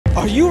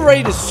Are you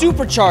ready to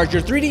supercharge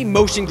your 3D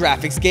motion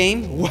graphics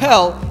game?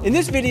 Well, in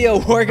this video,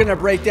 we're gonna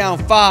break down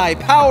 5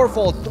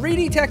 powerful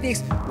 3D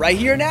techniques right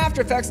here in After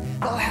Effects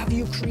that'll have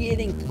you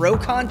creating pro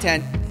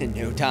content in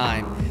no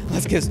time.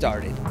 Let's get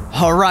started.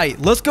 All right,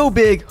 let's go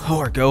big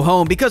or go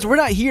home, because we're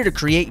not here to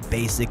create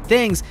basic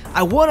things.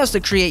 I want us to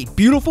create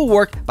beautiful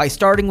work by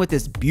starting with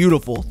this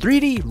beautiful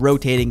 3D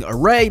rotating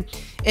array,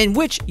 in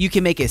which you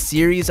can make a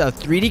series of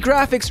 3D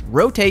graphics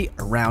rotate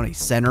around a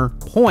center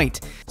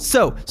point.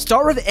 So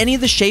start with any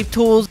of the shape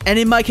tools, and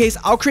in my case,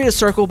 I'll create a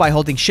circle by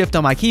holding Shift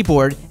on my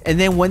keyboard, and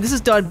then when this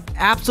is done,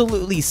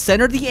 absolutely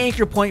center the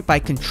anchor point by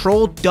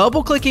control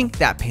double clicking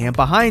that pan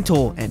behind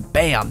tool, and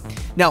bam.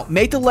 Now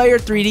make the layer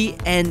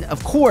 3D, and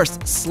of course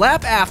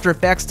slap After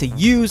Effects to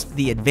use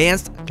the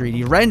advanced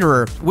 3D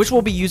renderer, which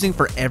we'll be using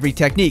for every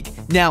technique.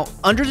 Now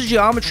under the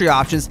geometry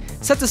options,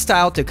 set the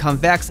style to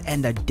convex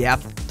and the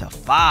depth to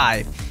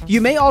 5.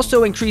 You may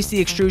also increase the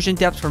extrusion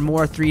depth for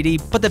more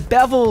 3D, but the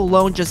bevel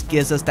alone just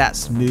gives us that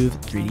smooth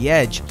 3D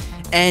edge.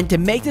 And to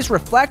make this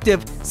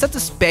reflective, set the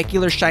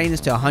specular shininess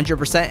to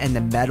 100% and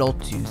the metal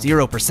to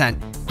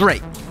 0%.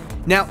 Great.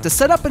 Now to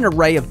set up an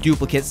array of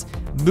duplicates,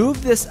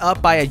 move this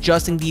up by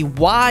adjusting the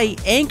Y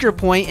anchor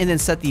point and then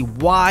set the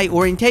Y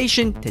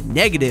orientation to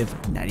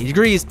 -90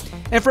 degrees.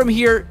 And from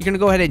here, you're going to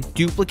go ahead and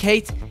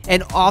duplicate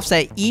and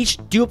offset each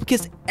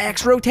duplicate's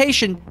X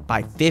rotation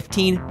by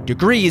 15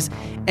 degrees.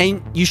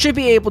 And you should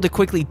be able to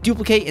quickly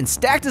duplicate and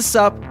stack this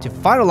up to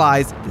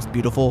finalize this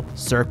beautiful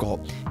circle.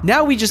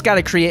 Now we just got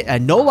to create a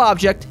null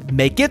object,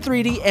 make it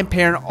 3D, and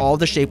parent all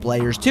the shape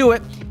layers to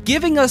it,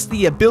 giving us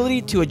the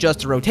ability to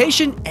adjust the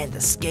rotation and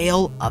the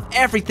scale of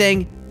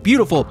everything.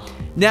 Beautiful.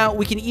 Now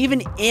we can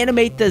even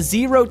animate the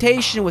Z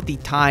rotation with the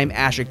time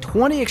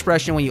 *20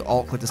 expression when you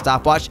alt click the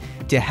stopwatch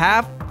to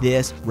have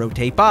this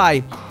rotate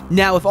by.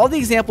 Now with all the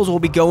examples we'll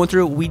be going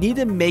through, we need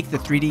to make the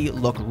 3D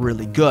look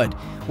really good.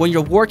 When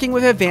you're working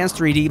with advanced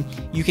 3D,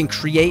 you can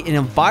create an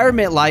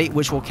environment light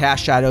which will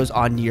cast shadows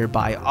on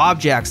nearby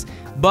objects,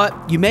 but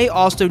you may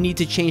also need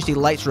to change the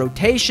light's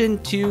rotation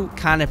to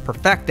kind of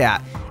perfect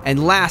that.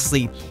 And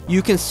lastly,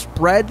 you can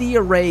spread the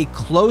array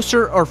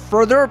closer or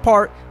further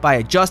apart by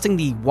adjusting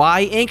the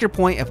Y anchor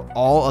point of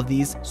all of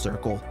these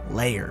circle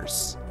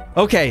layers.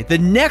 Okay, the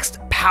next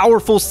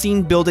powerful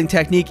scene building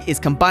technique is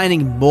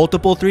combining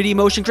multiple 3D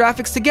motion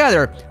graphics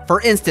together.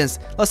 For instance,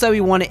 let's say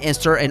we want to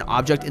insert an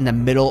object in the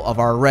middle of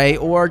our array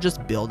or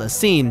just build a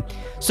scene.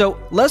 So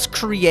let's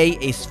create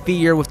a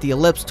sphere with the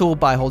ellipse tool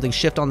by holding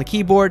Shift on the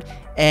keyboard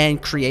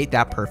and create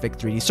that perfect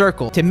 3D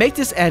circle. To make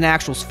this an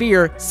actual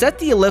sphere, set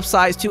the ellipse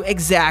size to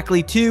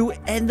exactly 2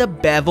 and the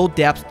bevel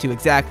depth to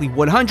exactly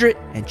 100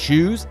 and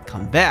choose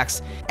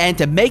convex. And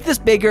to make this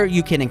bigger,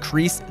 you can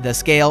increase the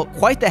scale.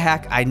 Quite the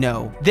heck, I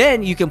know.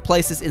 Then you can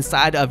place this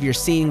inside of your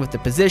scene with the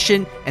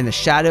position, and the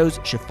shadows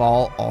should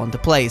fall all into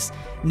place.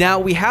 Now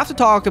we have to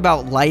talk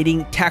about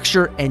lighting,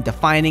 texture, and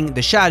defining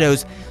the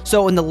shadows.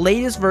 So in the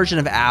latest version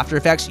of After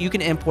Effects, you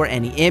can import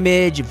any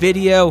image,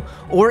 video,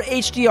 or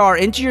HDR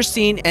into your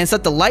scene and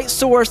set the light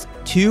source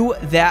to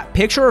that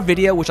picture or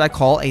video, which I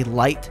call a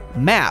light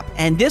map.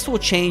 And this will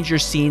change your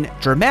scene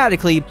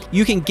dramatically.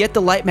 You can get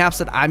the light maps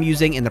that I'm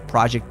using in the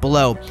project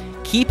below.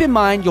 Keep in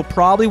mind, you'll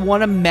probably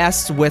want to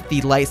mess with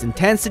the light's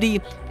intensity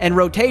and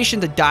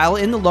rotation to dial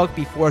in the look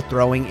before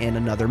throwing in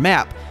another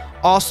map.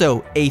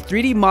 Also, a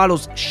 3D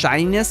model's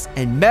shininess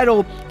and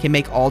metal can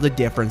make all the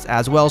difference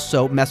as well,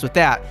 so mess with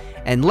that.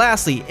 And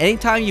lastly,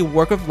 anytime you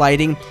work with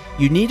lighting,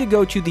 you need to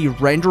go to the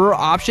renderer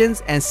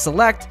options and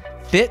select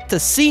Fit to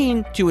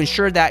Scene to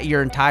ensure that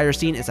your entire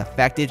scene is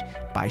affected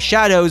by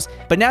shadows.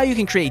 But now you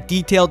can create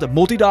detailed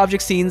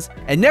multi-object scenes.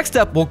 And next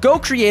up, we'll go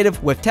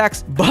creative with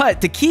text.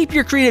 But to keep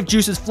your creative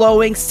juices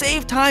flowing,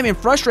 save time and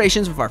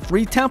frustrations with our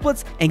free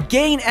templates, and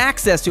gain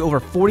access to over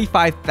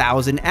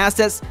 45,000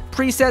 assets,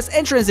 presets,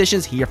 and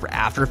transitions here for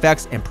After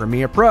Effects and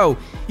Premiere Pro.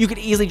 You can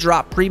easily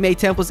drop pre-made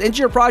templates into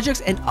your projects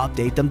and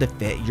update them to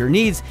fit your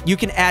needs. You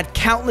can add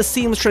countless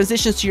seamless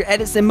transitions to your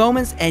edits and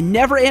moments, and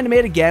never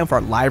animate again with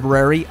our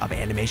library of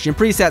animation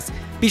presets.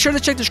 Be sure to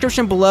check the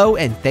description below,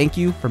 and thank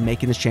you for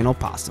making this channel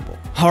possible.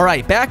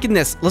 Alright, back in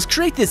this, let's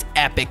create this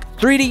epic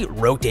 3D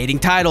rotating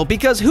title,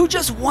 because who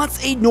just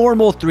wants a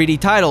normal 3D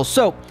title?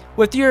 So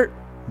with your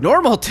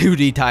normal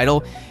 2D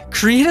title,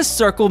 create a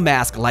circle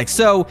mask like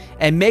so,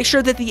 and make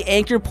sure that the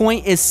anchor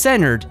point is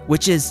centered,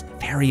 which is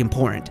very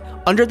important.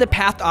 Under the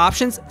path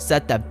options,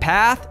 set the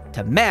path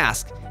to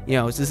mask. You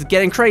know, this is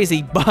getting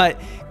crazy, but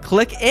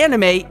click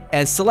animate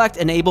and select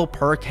enable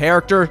per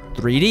character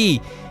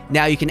 3D.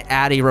 Now you can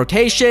add a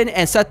rotation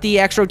and set the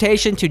X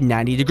rotation to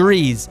 90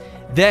 degrees.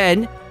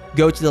 Then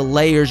go to the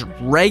layer's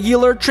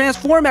regular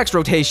transform X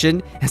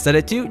rotation and set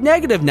it to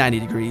 -90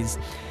 degrees.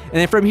 And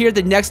then from here,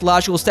 the next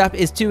logical step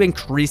is to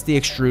increase the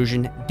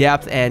extrusion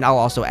depth, and I'll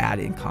also add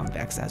in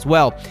convex as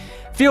well.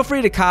 Feel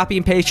free to copy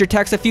and paste your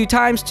text a few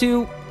times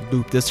to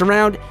loop this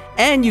around,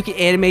 and you can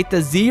animate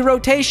the Z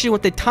rotation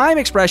with the time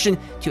expression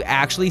to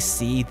actually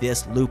see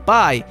this loop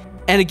by.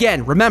 And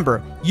again,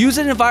 remember, use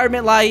an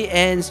environment light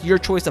and your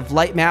choice of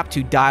light map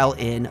to dial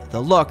in the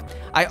look.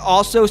 I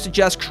also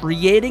suggest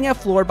creating a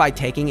floor by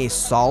taking a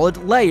solid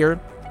layer,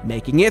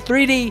 making it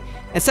 3D,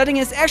 and setting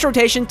its X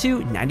rotation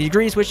to 90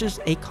 degrees, which is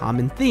a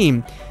common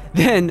theme.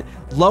 Then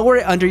lower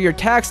it under your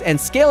text and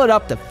scale it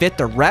up to fit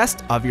the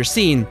rest of your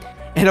scene.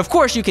 And of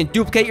course, you can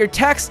duplicate your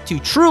text to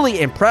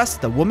truly impress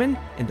the woman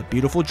in the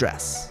beautiful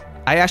dress.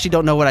 I actually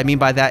don't know what I mean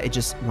by that, it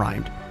just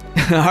rhymed.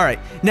 Alright,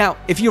 now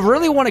if you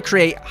really want to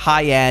create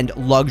high-end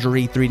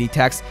luxury 3D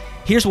text,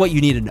 here's what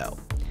you need to know.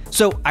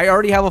 So I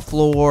already have a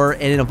floor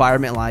and an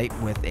environment light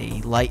with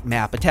a light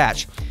map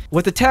attached.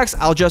 With the text,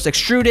 I'll just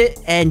extrude it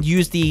and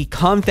use the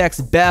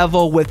convex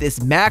bevel with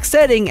its max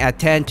setting at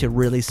 10 to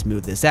really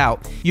smooth this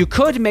out. You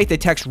could make the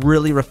text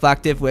really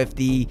reflective with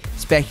the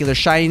specular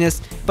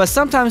shininess, but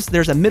sometimes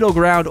there's a middle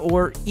ground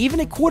or even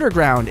a quarter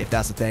ground if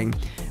that's a thing.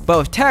 But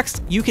with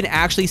text, you can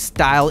actually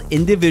style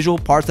individual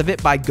parts of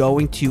it by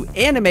going to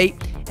animate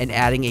and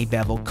adding a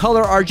bevel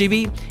color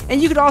RGB,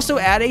 and you can also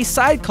add a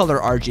side color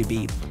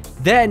RGB.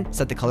 Then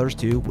set the colors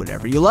to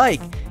whatever you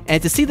like.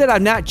 And to see that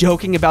I'm not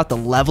joking about the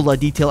level of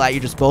detail at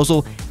your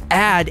disposal,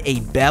 add a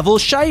bevel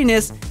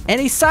shininess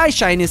and a side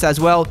shininess as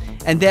well,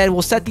 and then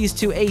we'll set these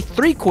to a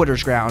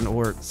 3/4 ground,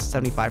 or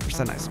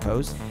 75% I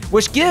suppose,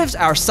 which gives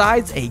our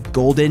sides a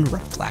golden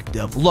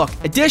reflective look.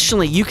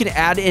 Additionally, you can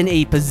add in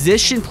a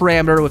position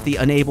parameter with the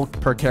enable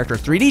per character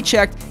 3D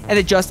checked and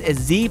adjust a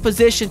Z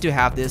position to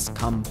have this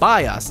come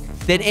by us.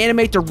 Then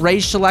animate the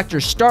range selector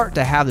start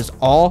to have this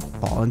all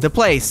fall into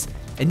place.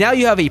 And now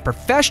you have a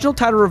professional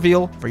title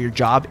reveal for your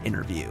job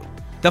interview.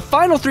 The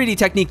final 3D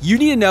technique you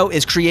need to know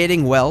is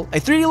creating, well, a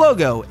 3D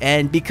logo.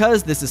 And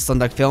because this is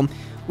SonduckFilm,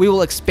 we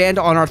will expand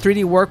on our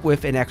 3D work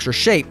with an extra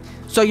shape.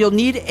 So you'll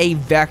need a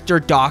vector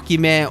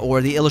document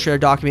or the Illustrator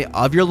document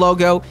of your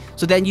logo.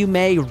 So then you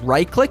may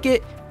right click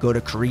it, go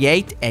to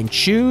create and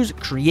choose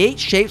create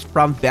shapes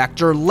from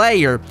vector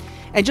layer.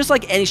 And just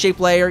like any shape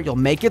layer, you'll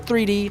make it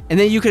 3D, and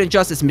then you can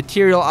adjust its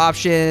material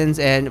options,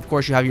 and of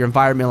course you have your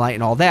environment light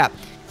and all that.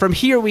 From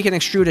here, we can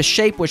extrude a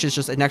shape, which is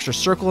just an extra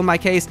circle in my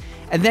case,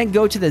 and then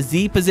go to the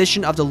Z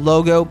position of the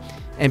logo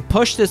and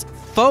push this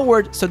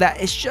forward so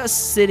that it's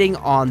just sitting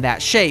on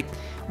that shape.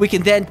 We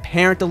can then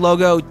parent the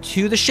logo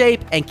to the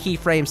shape and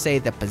keyframe, say,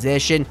 the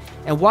position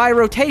and Y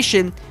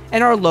rotation,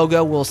 and our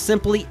logo will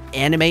simply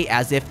animate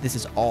as if this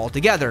is all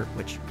together,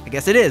 which I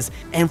guess it is.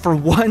 And for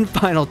one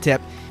final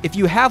tip, if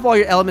you have all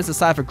your elements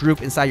inside of a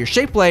group inside your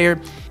shape layer,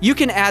 you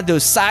can add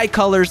those side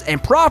colors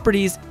and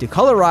properties to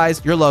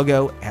colorize your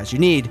logo as you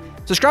need.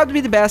 Subscribe to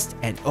be the best,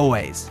 and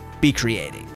always be creating.